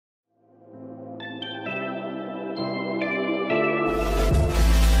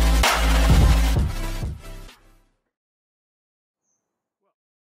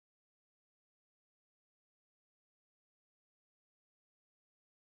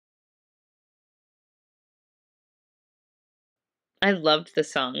I loved the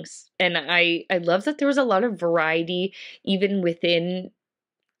songs, and I love that there was a lot of variety even within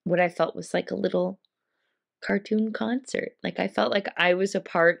what I felt was like a little cartoon concert. Like, I felt like I was a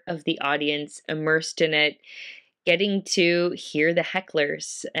part of the audience, immersed in it, getting to hear the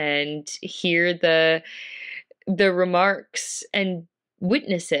hecklers and hear the remarks and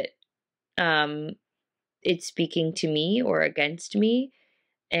witness it. Um, it speaking to me or against me,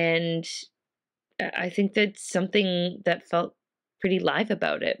 and I think that's something that felt pretty live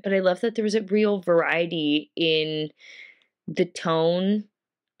about it. But I love that there was a real variety in the tone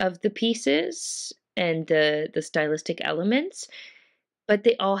of the pieces and the stylistic elements, but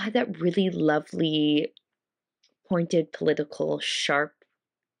they all had that really lovely, pointed, political, sharp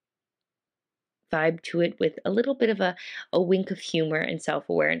vibe to it with a little bit of a wink of humor and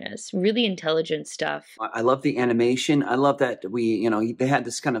self-awareness. Really intelligent stuff. I love the animation. I love that they had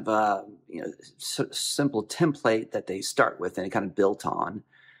this kind of simple template that they start with and it kind of built on.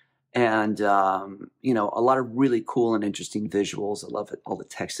 And, a lot of really cool and interesting visuals. I love it. All the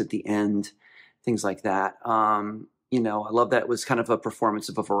text at the end, things like that. I love that it was kind of a performance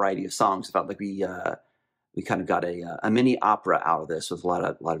of a variety of songs. It felt like we kind of got a mini opera out of this with a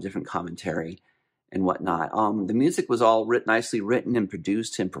lot of different commentary and whatnot. The music was all nicely written and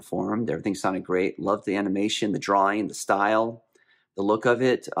produced and performed. Everything sounded great. Loved the animation, the drawing, the style, the look of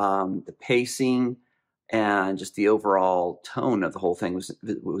it, the pacing, and just the overall tone of the whole thing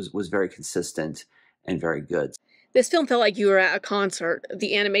was very consistent and very good. This film felt like you were at a concert.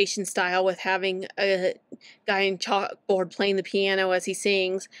 The animation style with having a guy in chalkboard playing the piano as he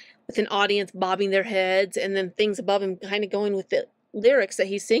sings, with an audience bobbing their heads, and then things above him kind of going with the lyrics that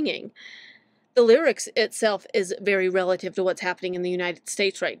he's singing. The lyrics itself is very relative to what's happening in the United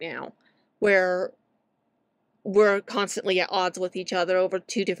States right now, where we're constantly at odds with each other over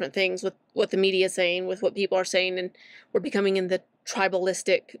two different things, with what the media is saying, with what people are saying, and we're becoming in the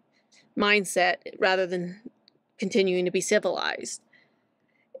tribalistic mindset rather than continuing to be civilized.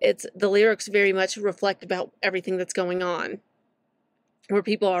 The lyrics very much reflect about everything that's going on, where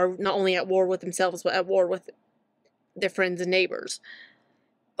people are not only at war with themselves, but at war with their friends and neighbors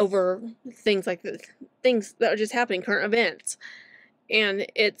over things like this, things that are just happening, current events. And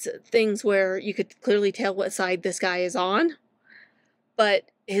it's things where you could clearly tell what side this guy is on, but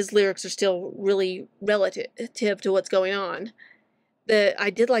his lyrics are still really relative to what's going on.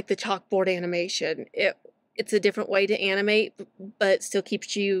 I did like the chalkboard animation. It's a different way to animate, but it still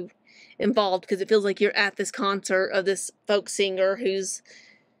keeps you involved because it feels like you're at this concert of this folk singer who's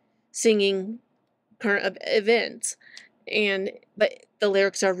singing current events. But the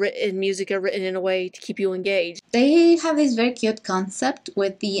lyrics are written, music are written in a way to keep you engaged. They have this very cute concept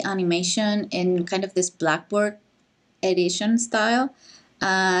with the animation in kind of this Blackboard edition style,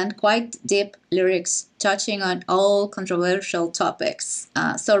 and quite deep lyrics touching on all controversial topics,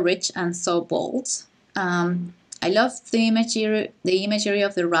 so rich and so bold. I love the imagery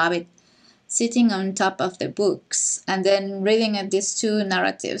of the rabbit sitting on top of the books and then reading at these two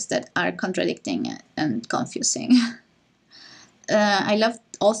narratives that are contradicting and confusing. I love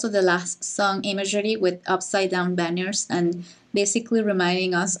also the last song imagery with upside down banners and basically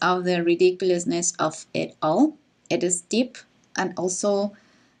reminding us of the ridiculousness of it all. It is deep and also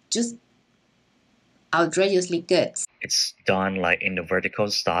just outrageously good. It's done like in the vertical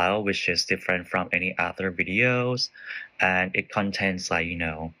style, which is different from any other videos, and it contains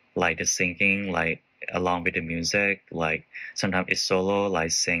like the singing like along with the music. Like sometimes it's solo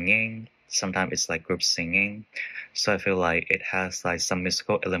like singing, sometimes it's like group singing. So I feel like it has like some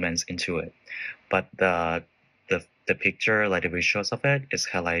musical elements into it, but the picture, like the visuals of it, is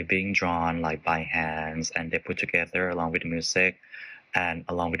kind of like being drawn like by hands, and they put together along with the music and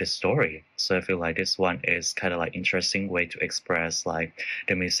along with the story. So I feel like this one is kind of like interesting way to express like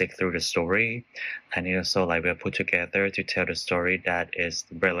the music through the story, and also like we're put together to tell the story that is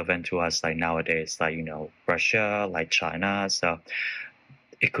relevant to us like nowadays, like Russia, like China. So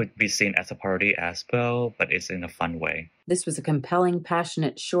it could be seen as a parody as well, but it's in a fun way. This was a compelling,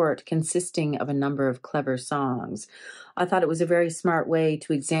 passionate short consisting of a number of clever songs. I thought it was a very smart way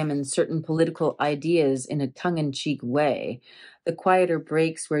to examine certain political ideas in a tongue-in-cheek way. The quieter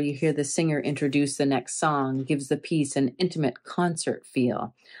breaks where you hear the singer introduce the next song gives the piece an intimate concert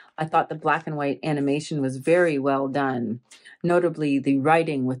feel. I thought the black and white animation was very well done, notably the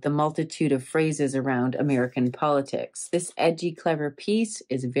writing with the multitude of phrases around American politics. This edgy, clever piece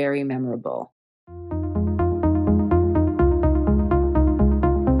is very memorable.